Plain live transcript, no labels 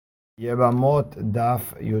Yevamot Daf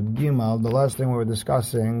Yud Gimal. The last thing we were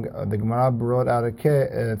discussing, the Gemara brought out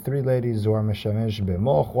three ladies who are Meshamesh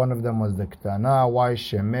B'moch. One of them was the Ktana. Why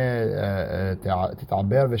Shemeh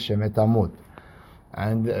Titaber v'Shemeh Tamut?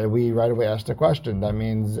 And we right away asked the question. That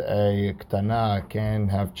means a Ktana can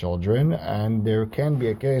have children, and there can be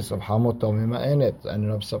a case of Hamot Tomima in it. And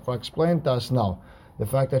Rav Safra explained to us, no, the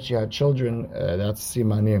fact that she had children, that's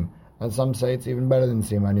Simanim. And some say it's even better than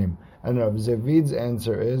Simanim. And Rav Zavid's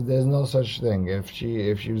answer is there's no such thing. If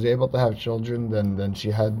she was able to have children, then she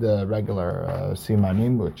had the regular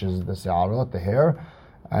simanim, which is the se'arot, the hair,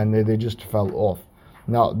 and they just fell off.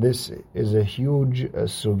 Now this is a huge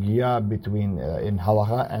sugya between in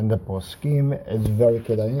halacha and the poskim. It's very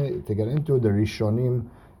kedai to get into. The Rishonim,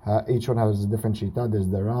 each one has a different shita. There's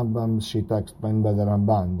the Rambam's shita explained by the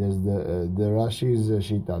Ramban. There's the Rashi's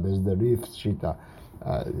shita. There's the Rif's shita.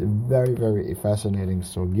 Very, very fascinating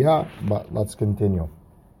sugya, but let's continue.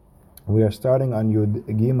 We are starting on Yud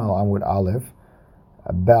Gimal Amud Aleph,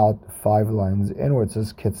 about 5 lines inward. It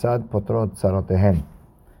says, Ketzad Potrot Tzarotehen.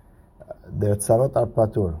 Their tzarot are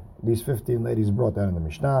patur. These 15 ladies brought down in the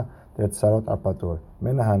Mishnah, their tzarot are patur.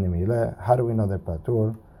 Menahanimile, how do we know they're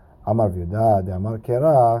patur? Amar Vyuda, de Amar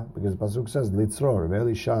Kera, because the Pasuk says, Litzror,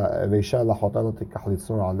 Veisha Lachota Lo Tikach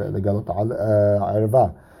Litzror, Legalot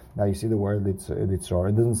Arva. Now you see the word litzror.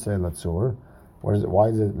 It doesn't say latzur. Why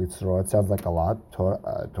is it litzror? It sounds like a lot. Torah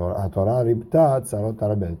ribta tzarot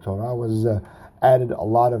tarabel. Torah was added a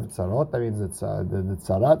lot of tzarot. That means it's the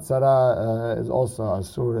tzarat. Tzara is also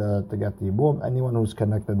asur to get the yibum. Anyone who's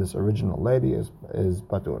connected this original lady is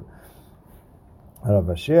patur. Rav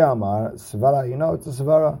Ashi Amar svara. You know it's a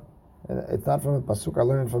svara. It's not from a pasuk. I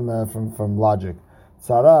learned from logic.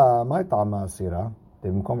 Tzara my ta'ama asira.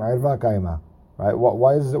 Timkom erva kaima. Right?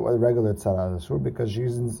 Why is it a regular tzara asur? Because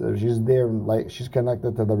she's there, like she's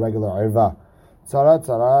connected to the regular irva. Tzara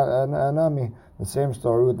and anami. The same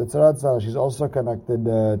story with the tzara. She's also connected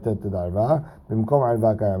to the irva. Bimkom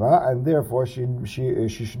irva kayama, and therefore she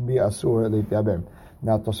should be asur litiyabim.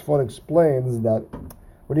 Now Tosfot explains that.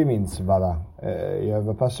 What do you mean svara? You have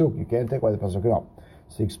a pasuk. You can't take away the pasuk. No.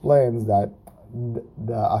 So he explains that the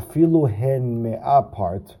afilu hen me'a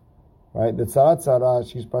part. Right, the tzara,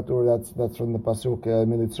 she's patur. That's from the pasuk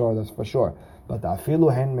militzor. That's for sure. But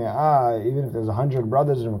afilu hen me'ah, even if there's 100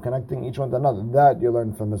 brothers and we're connecting each one to another, that you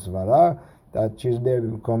learn from the svara. That she's there to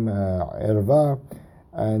become erva,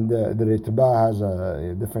 and the Ritba has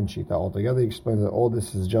a different shita altogether. He explains that all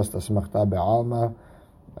this is just a smachta be'alma,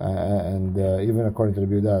 and even according to the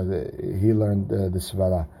Buddha, he learned the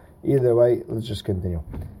svara. Either way, let's just continue.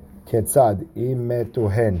 Ketzad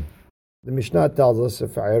imetuhen. The Mishnah tells us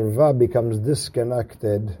if Irva becomes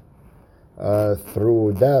disconnected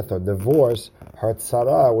through death or divorce, her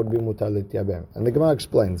tzara would be mutalit yabem. And the Gemara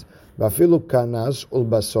explains, Bafilu kanas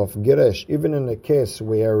ulbasof giresh. Even in a case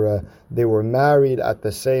where they were married at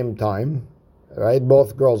the same time, right?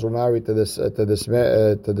 Both girls were married to this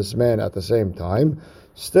man at the same time.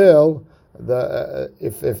 Still,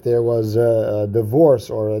 if there was a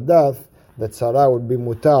divorce or a death, the tzara would be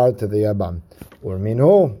mutar to the yabam. Or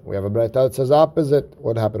minhu, we have a braita that says opposite.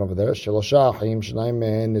 What happened over there? Shelosha hayim shnayim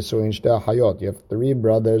mehen nisuin shtei hayot. You have 3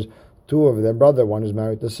 brothers. 2 of them, brother 1 is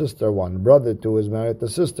married to sister 1. Brother 2 is married to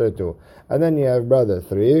sister 2. And then you have brother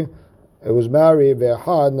 3. It was married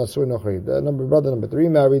ve'achad nasuin nochri. The brother number 3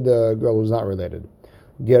 married the girl who's not related.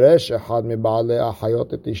 Geresh echad miba'alei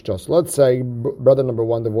ahayot et ishtos. Let's say brother number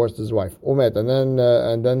 1 divorced his wife. Umet, and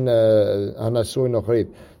then nasuin nochri.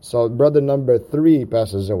 So brother number 3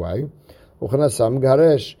 passes away.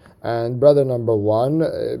 And brother number 1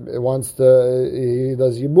 wants he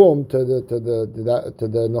does yibum to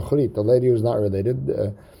the nochrit, the lady who's not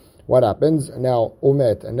related. What happens now?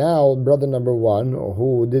 Umet, and now brother number 1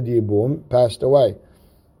 who did yibum passed away.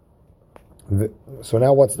 So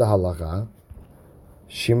now what's the halacha?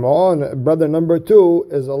 Shimon, brother number 2,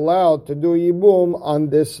 is allowed to do yibum on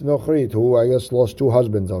this nochrit, who I guess lost 2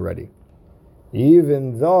 husbands already,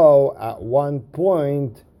 even though at one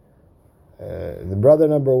point. The brother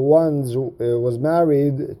number 1 was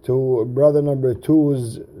married to brother number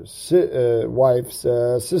 2's wife's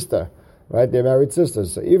sister, right? They're married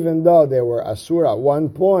sisters. So even though they were asur at one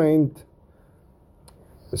point,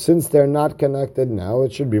 since they're not connected now,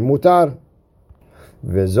 it should be mutar.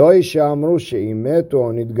 This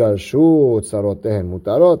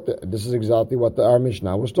is exactly what our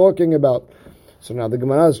Mishnah was talking about. So now the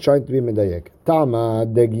Gemara is trying to be medayek. Tama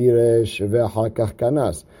de giresh ve'achar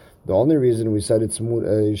kanas. The only reason we said it's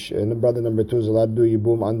brother number 2 is allowed to do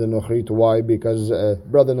yibum on the nochrit. Why? Because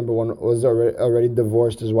brother number 1 was already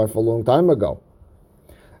divorced his wife a long time ago.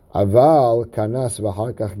 Aval kanas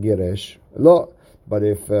v'harkach giresh. Lo, But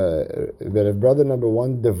if brother number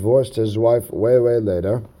one divorced his wife way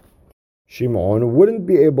later, Shimon wouldn't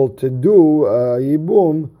be able to do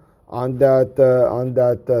Yibum on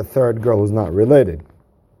that third girl who's not related.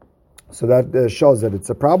 So that shows that it's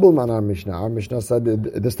a problem on our Mishnah. Our Mishnah said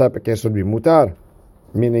that this type of case would be mutar,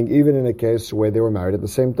 meaning even in a case where they were married at the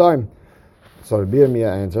same time. So Rabbi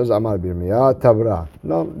Yirmiyah answers, Amar Rabbi Yirmiyah, Tabra.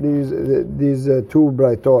 No, these two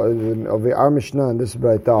Braita of our Mishnah and this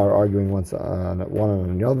Braita are arguing one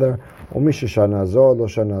on the other. Umisha Shanazo, Lo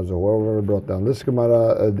Shanazo. Whoever brought down this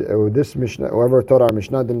Gemara, this Mishnah, whoever taught our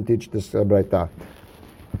Mishnah didn't teach this Braita.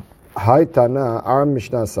 Hai Tana, our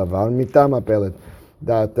Mishnah Savar, Mitama Pelet.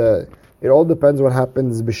 That it all depends what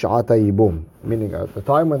happens b'sha'ata yibum, meaning at the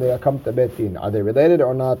time when they come to betin, are they related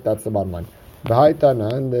or not? That's the bottom line.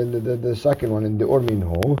 B'haitana, and the second one in the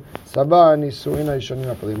Urminhu, Sabah nisuina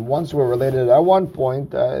yishonim apalim. Once we're related at one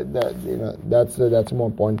point, that's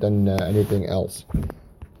more point than anything else.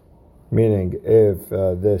 Meaning, if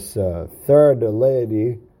this third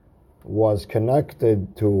lady was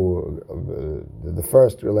connected to the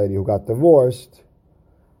first lady who got divorced,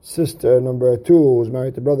 sister number two, who's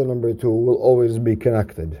married to brother number two, will always be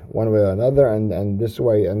connected one way or another, and this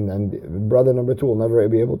way, and brother number two will never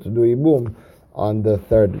be able to do Yibum on the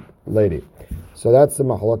third lady. So that's the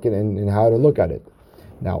mahlokin in how to look at it.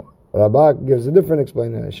 Now, Rabak gives a different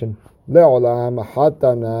explanation. It's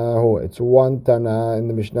one Tana in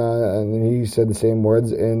the Mishnah, and he said the same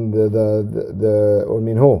words in the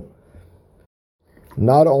Urminhu.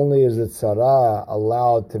 Not only is it Sarah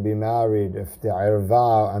allowed to be married if the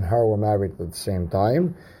Irva and her were married at the same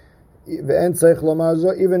time, even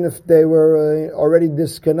if they were already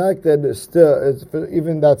disconnected, still,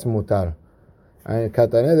 even that's mutar. And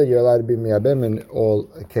Kataneh, that you're allowed to be miyabem in all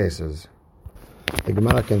cases. The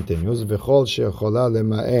Gemara continues, V'chol she'chola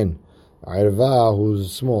lema'en. Irva,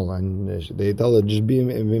 who's small, and they tell her just be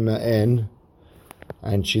mima'en,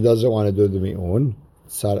 and she doesn't want to do the mi'un.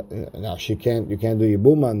 Now you can't do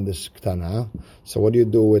Yibum on this Ktana. So what do you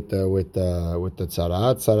do with the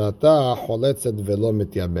Tzarat? Tzarata choletzet velo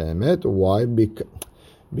mityabemet. Why?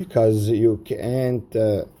 Because you can't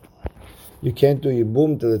do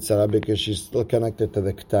Yibum to the Tzara because she's still connected to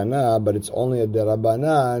the Ktana, but it's only a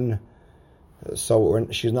derabanan. So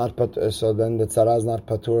she's not. So then the Tzara is not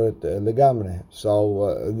patur legamre.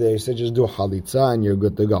 So they say just do Halitza and you're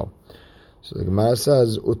good to go. So the Gemara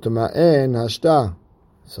says utma'en hashta.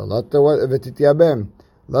 So let the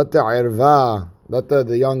irva, let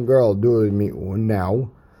the young girl do mi'un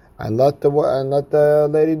now, and let the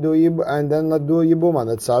lady do yibum, and then let do yibum on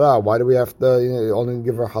the tzara. Why do we have to only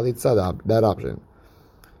give her halitza that option?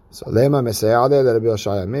 So lema mesayade Rabbi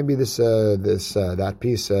Yoshaya. Maybe that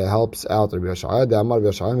piece helps out Rabbi Yoshaya. The Amar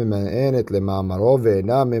Rabbi Yoshaya mima'enet lema'amaro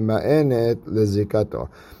ve'ena mima'enet lezikato.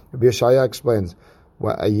 Rabbi Yoshaya explains.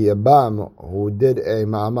 A Yabam who did a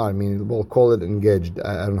Ma'amar, meaning we'll call it engaged.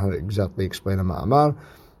 I don't know how to exactly explain a Ma'amar.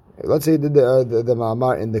 Let's say he did the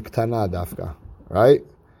Ma'amar in the Ktana Dafka, right?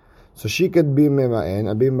 So she could be Mima'in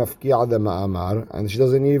and be Mafki'a the Ma'amar, and she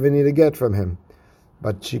doesn't even need a get from him.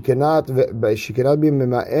 But she cannot be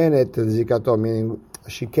Mima'in to Zikato, meaning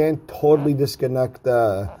she can't totally disconnect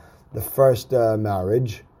the first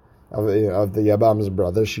marriage of the Yabam's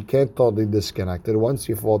brother. She can't totally disconnect it. Once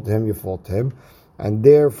you fall to him, you fall to him. And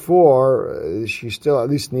therefore, she still at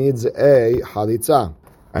least needs a halitza.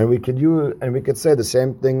 And we could say the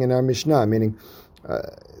same thing in our Mishnah, meaning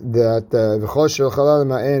that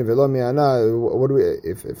what do we?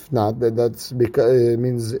 If not, that's because it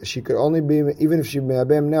means she could only be, even if she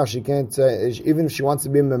me'abem now, she can't say, even if she wants to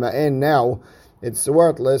be me'ma'en now, it's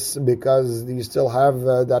worthless because you still have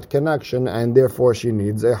that connection, and therefore she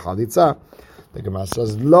needs a halitza. The Gemara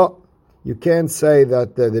says, lo. You can't say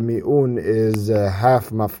that the mi'un is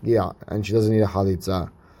half mafkiya and she doesn't need a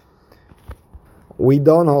halitza. We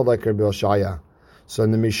don't hold like Rabbi Yoshaya. So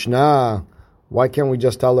in the Mishnah, why can't we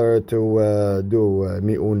just tell her to do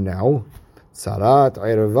mi'un now? Sarat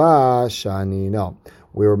irva shani. No,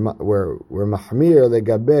 we're mahmir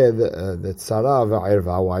legabe the tzara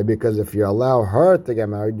v'irva. Why? Because if you allow her to get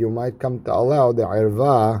married, you might come to allow the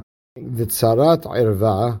irva, the tzarat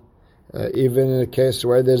irva. Even in a case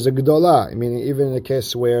where there's a gdola, meaning even in a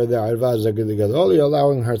case where the irva is a gdola, you're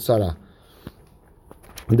allowing her tzara.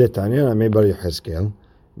 Detanya Mebar Yecheskel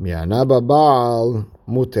mi'ana babal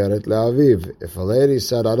muteret le'aviv. If a lady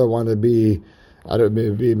said, I don't want to be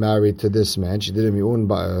married to this man, she did a mi'un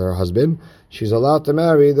by her husband, she's allowed to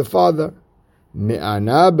marry the father.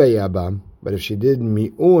 Mi'ana be'yabam. But if she did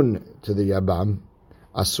mi'un to the yabam,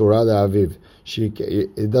 asura le'aviv.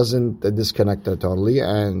 It doesn't disconnect her totally,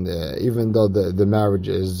 and even though the marriage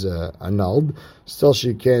is annulled, still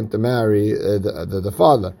she can't marry the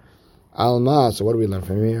father. Alma. So what do we learn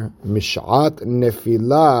from here? Mishat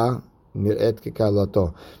nefila nir'et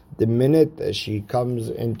kekalato. The minute she comes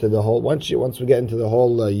into the whole, once we get into the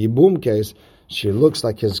whole yibum case, she looks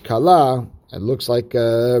like his kala. It looks like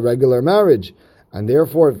a regular marriage, and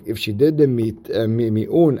therefore, if she did the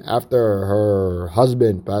mi'un after her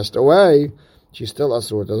husband passed away, she's still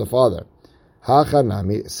asur to the father.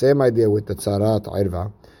 Hachanami, same idea with the tzarat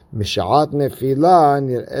irva. Mishat nefila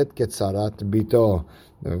nir'et ketzarat bito.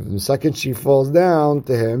 The second she falls down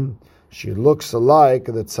to him, she looks like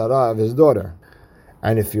the tzara of his daughter.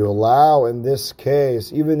 And if you allow in this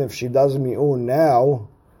case, even if she does mi'un now,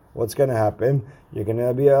 what's going to happen? You're going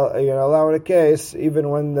to allow in a case even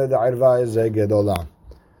when the irva is a gedolah.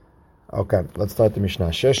 Okay, let's start the Mishnah.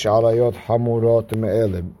 Shesh arayot hamurot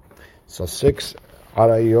me'elib. So 6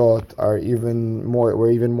 arayot are even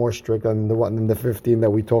more strict than the 15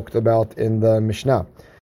 that we talked about in the Mishnah.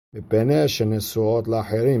 Because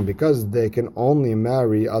they can only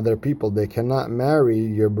marry other people. They cannot marry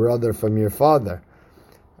your brother from your father.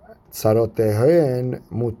 Tzarotehen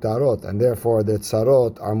mutarot, and therefore the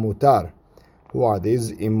tzarot are mutar. Who are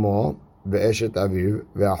these? Imo, ve'eshet aviv,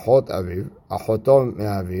 ve'achot aviv, achoto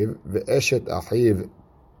me'aviv, ve'eshet achiv,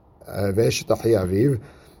 ve'eshet achi aviv,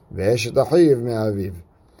 ve'eshet achiv me'aviv.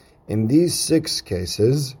 In these 6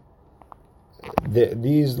 cases,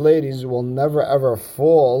 these ladies will never ever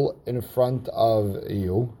fall in front of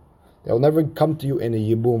you. They will never come to you in a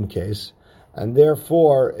yibum case. And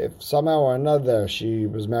therefore, if somehow or another she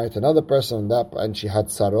was married to another person and she had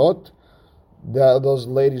sarot, those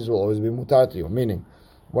ladies will always be mutar to you. Meaning,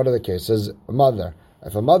 what are the cases? A mother.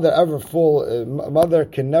 If a mother a mother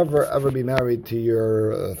can never ever be married to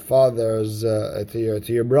your father's, to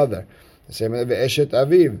your brother. Same with eshet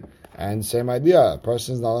aviv, and same idea. A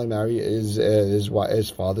person's not allowed to marry his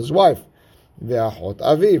father's wife. Ve'achot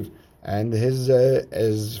aviv, and his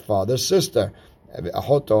father's sister.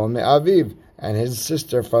 Achoto me'aviv, and his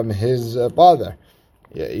sister from his father.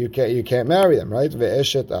 You can't marry them, right?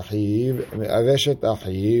 Ve'eshet achiv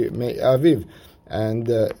me'aviv, and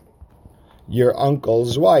your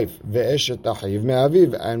uncle's wife. Ve'eshet achiv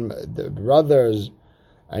me'aviv, and the brothers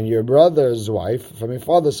and your brother's wife from your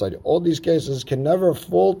father's side. All these cases can never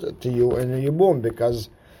fall to you in a yibum because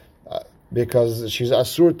she's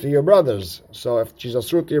asur to your brothers. So if she's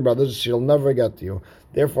asur to your brothers, she'll never get to you.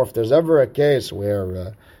 Therefore, if there's ever a case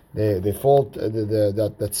where they fault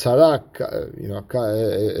that the tzarak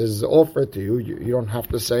is offered to you, you don't have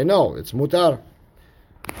to say no. It's mutar.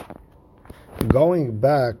 Going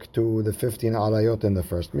back to the 15 alayot in the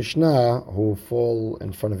first Mishnah who fall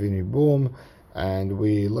in front of yibum, and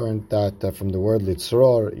we learned that from the word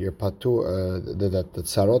litzror, your patur, that the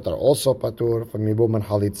tzarot are also patur from yibum and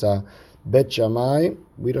halitza. Bet Shammai,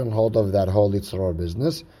 we don't hold of that whole litzror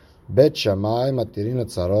business. Bet Shammai matirin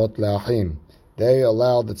tzarot le'achim. They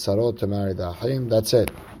allow the tzarot to marry the achim. That's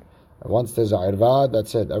it. Once there's a irva,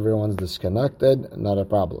 that's it. Everyone's disconnected. Not a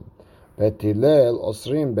problem. Bet Hillel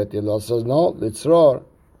osrim. Bet Hillel says no. Litzror.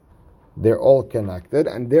 They're all connected,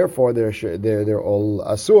 and therefore they're all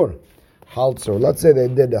asur. Haltzur. Let's say they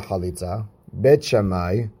did the chalitza. Bet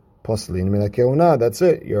Shammai poslin min keuna. That's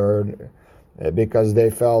it. Because they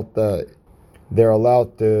felt they're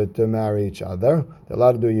allowed to marry each other. They're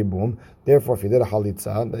allowed to do yibum. Therefore, if you did a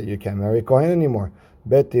halitza, that you can't marry Kohen anymore.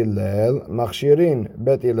 Bet Hillel machshirin.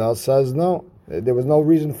 Bet Hillel says no. There was no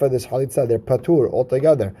reason for this halitza. They're patur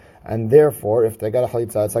altogether. And therefore, if they got a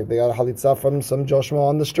halitza, it's like they got a halitza from some Joshua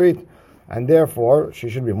on the street. And therefore, she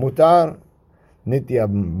should be mutar. Nitya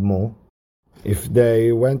mu. If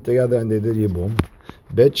they went together and they did yibum.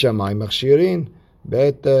 Bet Shammai machshirin.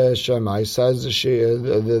 Bet Shammai says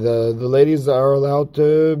the ladies are allowed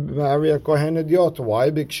to marry a Kohen Idiot.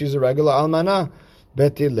 Why? Because she's a regular almana.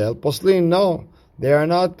 Bet Hillel poslin. No, they are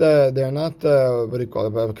not. What do you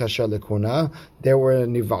call it? Kasha lekuna. They were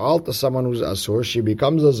nival to someone who's asur. She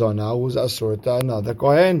becomes a zona who's asur to another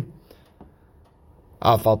Kohen.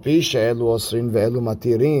 Afal pi she'elu osrin ve'elu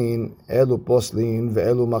matirin, elu poslin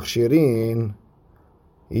ve'elu machshirin.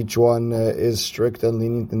 Each one is strict and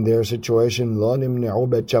lenient in their situation. Lo nimne'u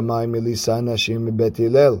bet Shammai milisa nashim bet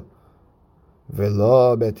Hillel,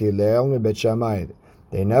 velo bet Hillel bet Shammai.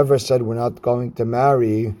 They never said we're not going to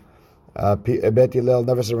marry. Bet Hillel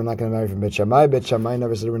never said we're not going to marry from Bet Shammai. Bet Shammai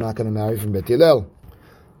never said we're not going to marry from Bet Hillel.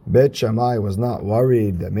 Bet Shammai was not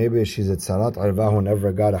worried that maybe she's a tzarat arva who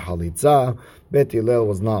never got a halitza. Bet Hillel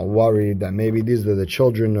was not worried that maybe these are the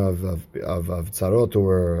children of tzarot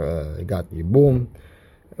who got yibum.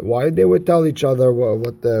 Why they would tell each other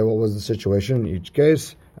what was the situation in each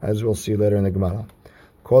case, as we'll see later in the Gemara.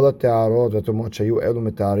 כל הטהרות והטומאות שהיו אלו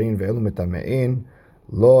מטהרין ואלו מטמאים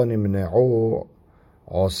לא נמנעו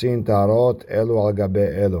עושים טהרות אלו על גבי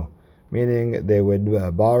אלו. Meaning they would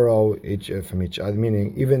borrow each from each other.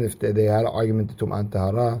 Meaning even if they had an argument to Tum'an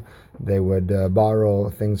Tahara, they would borrow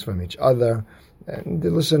things from each other. And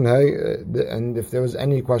listen, and if there was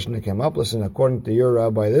any question that came up, listen, according to your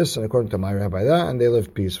rabbi this, and according to my rabbi that, and they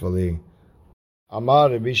lived peacefully. Amar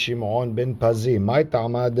Rabbi Shimon ben Pazi, my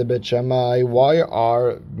ta'amad de Bet Shammai, why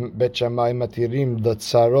are Bet Shammai matirim the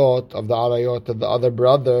tzarot of the arayot of the other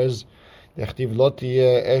brothers? Dechtiv lo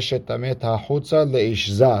tiyeh eshet tamet ha'chutza le'ish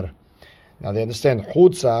zar. Now they understand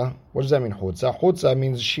chutza. What does that mean? Chutza. Chutza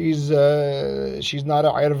means she's not a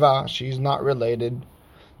irva. She's not related.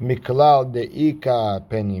 Miklal deika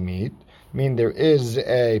penimit. Mean there is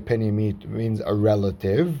a penimit, means a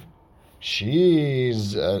relative.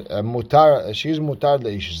 She's mutar. She's mutar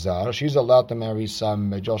leish zar. She's allowed to marry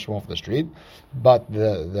some Joshua off the street, but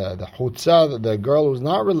the chutza, the girl who's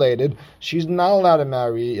not related, she's not allowed to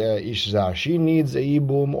marry ish zar. She needs a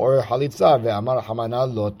yibum or a halitza. Ve'amar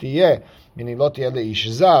hamana lo tiyeh. Meaning lo tiyeh leish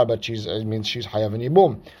zar, but it means she's hayav and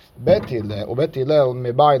yibum. Bet Hillel, ubet Hillel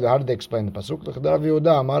mebai. How did they explain the pasuk? L'chadar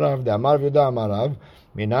Yehuda amarav, de'amar Yehuda amarav.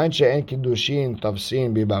 Minayin she'en kiddushin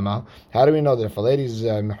tavsin bibama. How do we know that if a lady's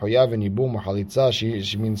mechuyav and yibum or halitza,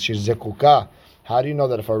 she means she's zekuka? How do you know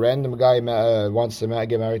that if a random guy wants to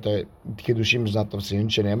get married to kiddushim is not tavsin?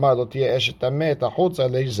 Shene'emar lo tiyeh eshet tamet ha'chutza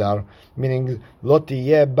leizar. Meaning lo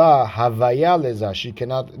tiyeh ba havaya lezar. She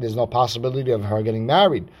cannot. There's no possibility of her getting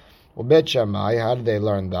married. Ubet Shammai. How did they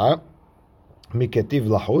learn that? Miketiv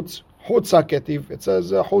lahutz. Chutza ketiv. It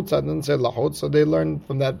says chutza, it doesn't say lahutz. So they learned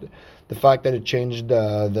from that the fact that it changed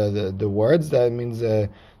the words. That means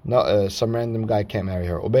some random guy can't marry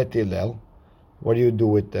her. Ubet Hillel. What do you do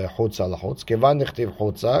with chutza lahutz? Kevan nechtiv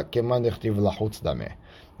chutza, kevan nechtiv lahutz dameh.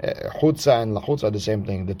 Chutza and lahutz are the same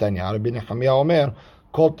thing. The Tanya Rabbi Nechemia Omer,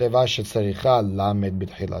 kol teva shetzaricha lamed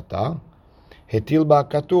b'tchilata. Hetil ba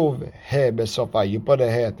katuv he besofa. You put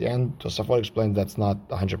a he at the end. Tosafot explains that's not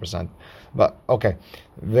 100%. But okay.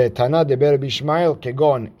 Vetana deber b'Ishmael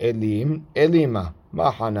kegon elim elima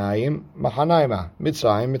mahanaim mahanaima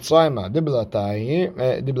mitzrayim mitzrayima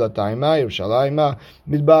diblatayima Yerushalayima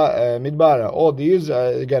midbara. All these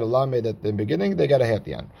get a lamed at the beginning. They get a he at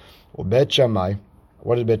the end. Bet Shammai.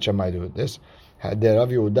 What does Bet Shammai do with this? The Rav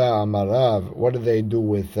Yehuda Amarav, what do they do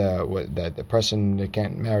with that the person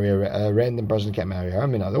can't marry a random person can't marry her?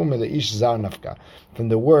 Ish zar nafka. From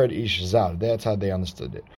the word ish zar, that's how they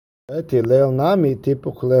understood it. Bet Hillel nami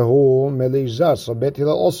tipuk lehu melish zar. So Bet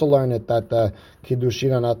Hillel also learned it that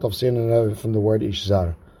kiddushin are not tafsin from the word ish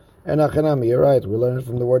zar. And achanami, you're right. We learned it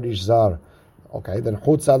from the word ish zar. Okay, then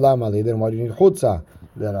chutza lamali. Then why do you need chutza?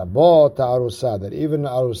 The rabot arusa, that even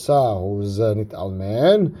arusa who's nit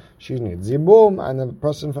almen, she needs zibum, and a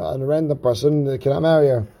random person cannot marry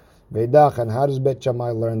her. Veidach, and how does Bet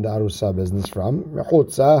Shammai learn the arusa business from?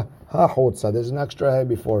 Chutza, ha-chutza. There's an extra hay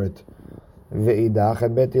before it. Veidach,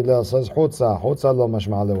 and Bet Hillel says chutza lo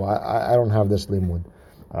mashma'alehu. I don't have this limud.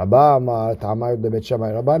 Rabba ta'amar de Bet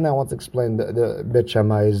Shammai. Rabba now wants to explain the Bet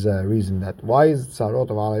Shammai's reason that why is tzarot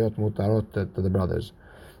of alayot mutarot to the brothers.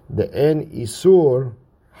 The en isur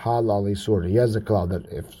halal isur. He has a cloud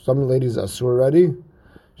that if some lady's asur already,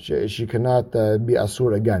 she cannot be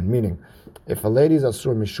asur again. Meaning, if a lady's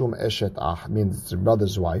asur mishum eshet ah, means it's her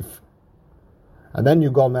brother's wife, and then you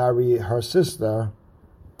go marry her sister,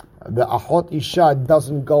 the ahot isha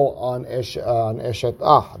doesn't go on eshet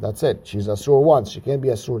ah. That's it. She's asur once. She can't be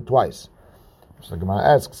asur twice. So the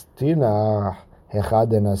Gemara asks, Tina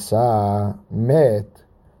hechad nasa met.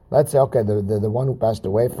 Let's say, okay, the one who passed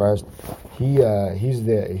away first, he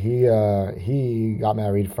got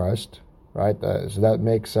married first, right? So that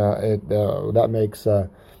makes what do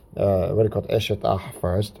you call it, eshet ah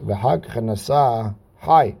first. V'hag nasa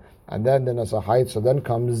hay, and then the nasa hay. So then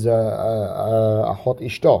comes ahot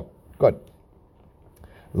ishto. Good.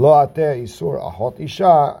 Lo ate isur ahot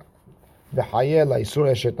isha v'hayeh la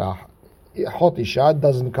isur eshet ah. Ahot isha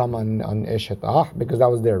doesn't come on eshet ah because that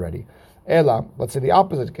was there already. Ela, let's say the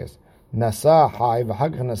opposite case. Nasa hay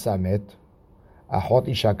v'hag nasa met. Ahot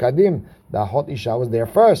isha kadim. The ahot isha was there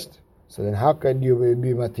first. So then how could you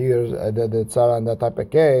be matir the tzara in that type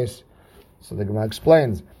of case? So the Gemara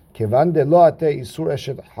explains. Kevan de lo ate isur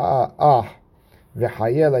eshet ah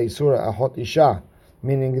v'hayel isur ahot isha.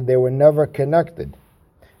 Meaning they were never connected.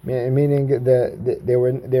 Meaning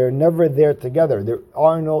they're never there together. There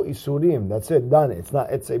are no isurim. That's it, done. It's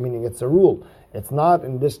a rule. It's not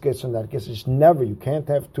in this case or in that case. It's never. You can't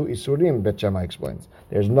have two isurim. Bet Shammai explains.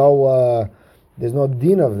 There's no There's no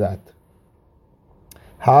din of that.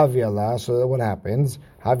 Haviala, so what happens?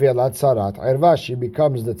 Haviala tzarat irva, she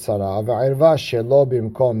becomes the tzara. Irva shelo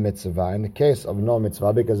bimkom mitzvah. In the case of no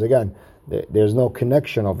mitzvah, because again, there's no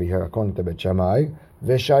connection over here according to Bet Shammai.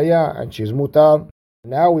 Veshaya, and she's mutar.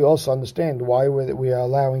 Now we also understand why we are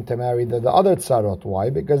allowing to marry the other tzarot. Why?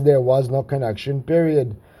 Because there was no connection.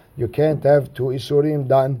 Period. You can't have two isurim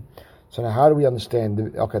done. So now, how do we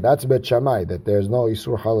understand? Okay, that's Bet Shammai, that there's no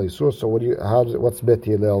isur hal isur. So what's Bet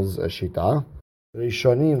Hillel's shita?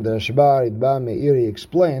 Rishonim, the Rashba, Ridba, Meiri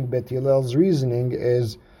explained Bet Hillel's reasoning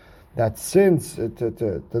is that since to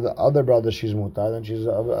the other brother she's mutar, and she's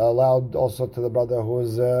allowed also to the brother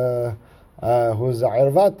who's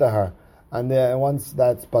irvat to her, and once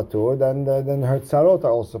that's patur, then her tzarot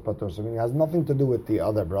are also patur. So it has nothing to do with the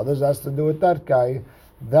other brothers; it has to do with that guy,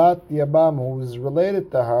 that Yabam who is related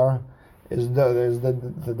to her is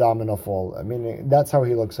the domino fall. I mean, that's how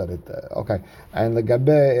he looks at it. Okay, and the gabe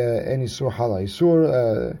any sur hala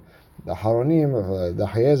isur. The Haronim, the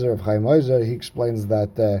Hayezer of Chaim Ozer, he explains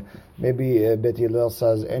that maybe Bet Hillel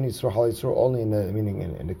says any Isur Hal Isur only in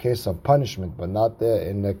the case of punishment, but not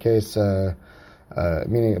in the case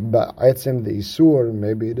meaning but Etzim the Isur,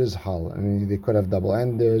 maybe it is Hal. I mean, they could have double.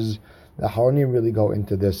 And the Haronim really go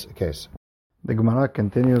into this case. The Gemara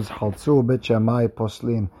continues, Haltzu Bet Shammai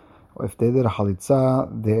Poslin. If they did a Halitza,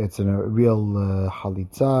 it's a real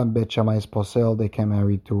Halitza. Bet Shammai is posel, they can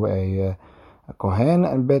marry to a Kohen,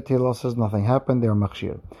 and Bet Hillel says nothing happened, they're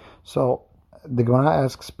Machshir. So the Gemara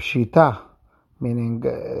asks Pshita, meaning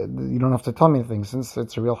you don't have to tell me anything, since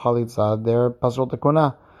it's a real Halitza, they're Pasrot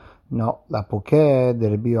Tekuna. No, La Pukeh,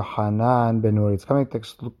 the Rabbi Yochanan Ben Uri. It's coming to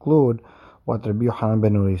exclude what Rabbi Yochanan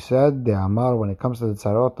Ben Uri said, the Amar, when it comes to the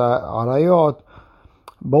Tzarot Arayot,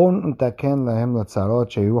 Bon Untaken Lahem Latzarot,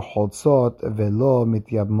 Sheyu Holtzot, Velo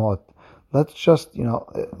Mityabmot. Let's just,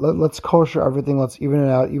 let's kosher everything. Let's even it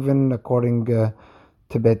out, even according to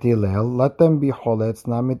Bet Hillel. Let them be choletz,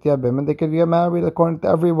 not mityabim, and they could get married according to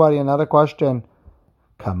everybody. Another question.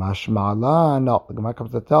 Kamash ma'ala. No,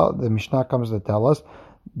 the Mishnah comes to tell us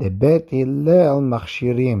the Bet Hillel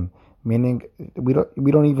machshirim, meaning we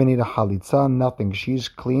don't even need a halitza, nothing. She's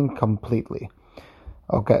clean completely.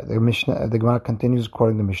 Okay, the Gemara continues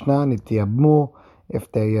according to Mishnah. Nityabmu. If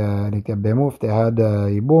they had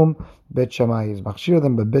yibum, Bet Shammai is machshir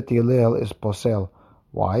them, but Bet Hillel is posel.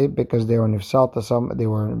 Why? Because they were nival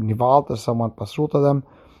to someone, pasru to them,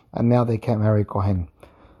 and now they can't marry Kohen.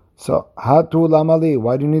 So hatu lamali.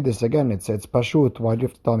 Why do you need this again? It's pashut. Why do you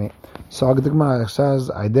have to tell me? So the Gemara says,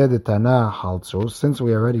 I did it tana haltzu. Since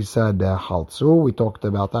we already said haltzu, we talked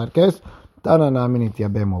about that case. Tana naminit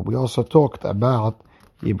yabemu. We also talked about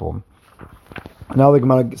yibum. Now the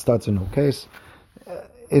Gemara starts a new case.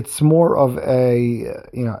 It's more of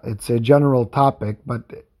it's a general topic, but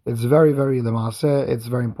it's very, very lemase. It's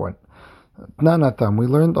very important. Tnanatam, we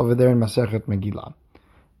learned over there in Masechet Megillah.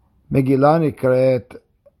 Megillah nikret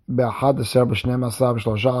ב-11, ב-12,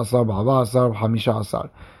 ב-13, ב-14, ב-15.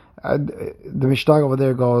 The Mishnah over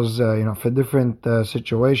there goes, for different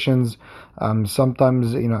situations.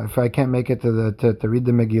 Sometimes, if I can't make it to read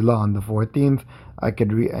the Megillah on the 14th, I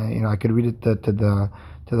could read it to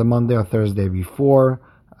the Monday or Thursday before.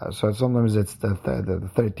 So sometimes it's the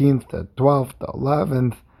 13th, the 12th, the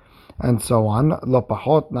 11th, and so on. Lo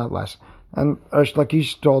pachot, not less. And Resh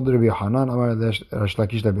Lakish told Rabbi Yochanan, Amar Resh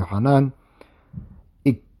Lakish Rabbi Yochanan,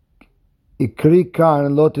 Ikri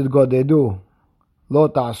kan lo tidgodedu, lo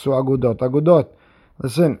ta'asu agudot.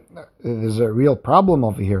 Listen, there's a real problem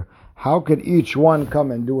over here. How could each one come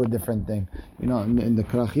and do a different thing? In the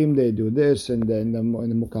Krachim they do this, and in the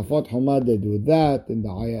Mukafot Hamad they do that, in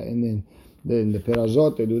the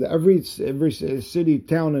Perazot they do that. Every city,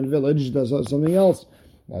 town, and village does something else.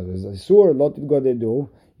 Now there's a sur, lot of God they do.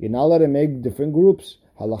 You're not allowed to make different groups.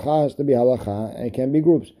 Halacha has to be halacha, and it can be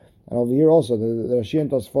groups. And over here also, the Rashi and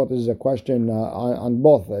Tosfot is a question on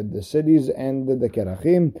both the cities and the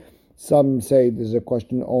Kerachim. Some say there's a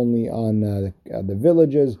question only on the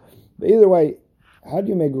villages. But either way, how do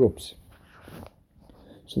you make groups?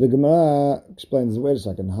 So the Gemara explains, wait a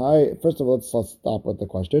second. First of all, let's stop with the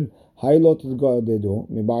question. That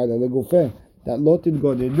lotid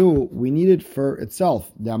godedu, we need it for itself.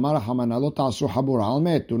 Do not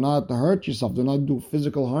hurt yourself. Do not do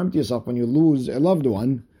physical harm to yourself when you lose a loved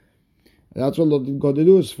one. That's what lotid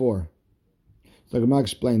godedu is for. So the Gemara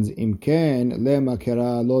explains, Imken lema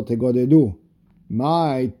kera lote godedu.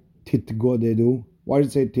 My tit godedu. Why did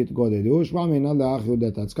it say tit godedu?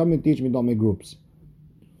 It's coming to teach me don't make groups.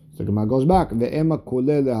 So the Gemara goes back.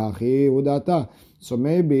 So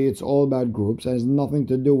maybe it's all about groups and has nothing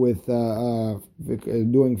to do with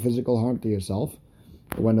doing physical harm to yourself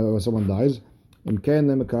when someone dies. Imken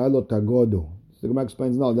lemekara lo tagodu. So the Gemara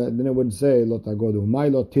explains, no, then it would say lo tagodu. Mai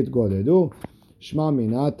lo titgodedu. Shma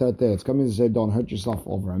mina tate. It's coming to say don't hurt yourself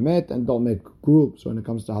over a met and don't make groups when it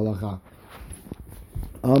comes to halacha.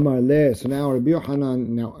 Amar le. So now Rabbi Yochanan.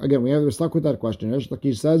 Now again, we're stuck with that question. Resh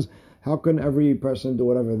Lakish says, how can every person do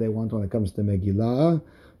whatever they want when it comes to Megillah?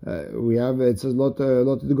 It says lot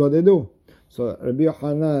titgodedu. So Rabbi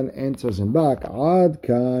Yochanan answers him back. Ad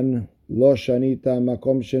kan lo shanita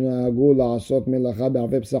makom shenahagu la'asot melacha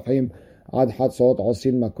b'avei psachim ad hatzot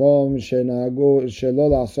osim makom shenahagu shelo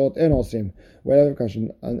la'asot en osim. Whatever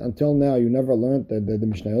question. Until now, you never learned the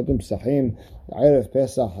Mishnayot and Psachim, Erev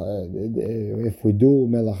Pesach, if we do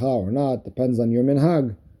melacha or not, depends on your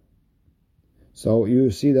minhag. So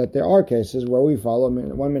you see that there are cases where we follow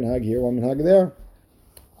one minhag here, one minhag there.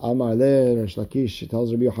 Amar le Resh Lakish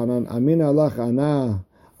tells Rabbi Yochanan, Amin alach ana,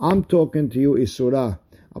 I'm talking to you Isura,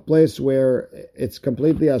 a place where it's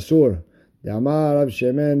completely Asur. Amar Rav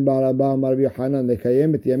Shemen bar Abba Rabbi Yochanan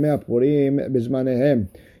lekayem et yemei Purim bizmanehem.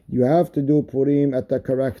 You have to do Purim at the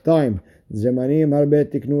correct time. Zemanim harbe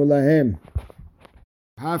tiknu lahem.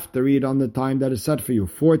 You have to read on the time that is set for you,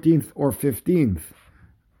 14th or 15th.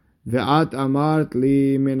 Ve'at amart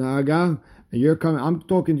li minhaga. You're coming. I'm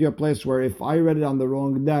talking to you a place where if I read it on the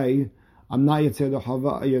wrong day, I'm not Yitzhak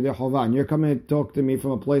Yedei and you're coming to talk to me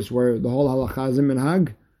from a place where the whole halacha is in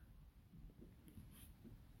minhag.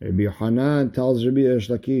 Rabbi Yochanan tells Rabbi Resh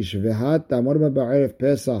Lakish, Ve'hat what about ba'erev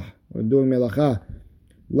Pesach? We're doing melacha.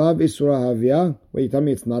 Lav isura havia. Wait, you tell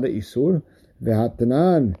me it's not an isur?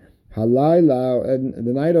 Ve'hatanan halayla.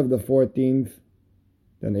 The night of the 14th.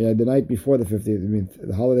 Then the night before the 15th, I mean,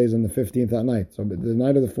 the holidays on the 15th at night. So the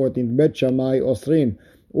night of the 14th, Bet Shammai Osrin,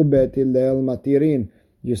 Ubet Hillel Matirin.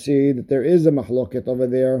 You see that there is a mahloket over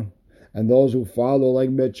there, and those who follow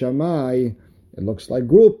like Bet Shammai, it looks like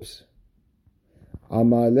groups.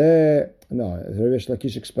 Amale, no, Resh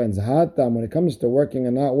Lakish explains, Hatam, when it comes to working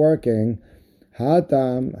and not working,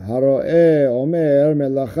 Hatam Haroe Omer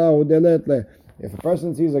Melacha Udeletle. If a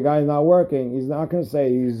person sees a guy not working, he's not going to say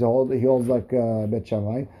he holds like Bet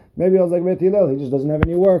Shammai. Maybe he holds like Bet Hillel. He just doesn't have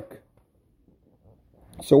any work.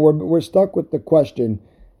 So we're stuck with the question: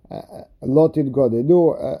 Lotid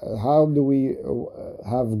Godedu. How do we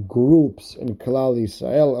have groups in Klal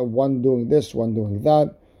Yisrael? One doing this, one doing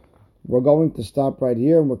that. We're going to stop right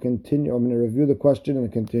here and we'll continue. I'm going to review the question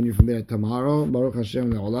and continue from there tomorrow. Baruch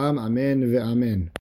Hashem le'olam. Amen ve'amen.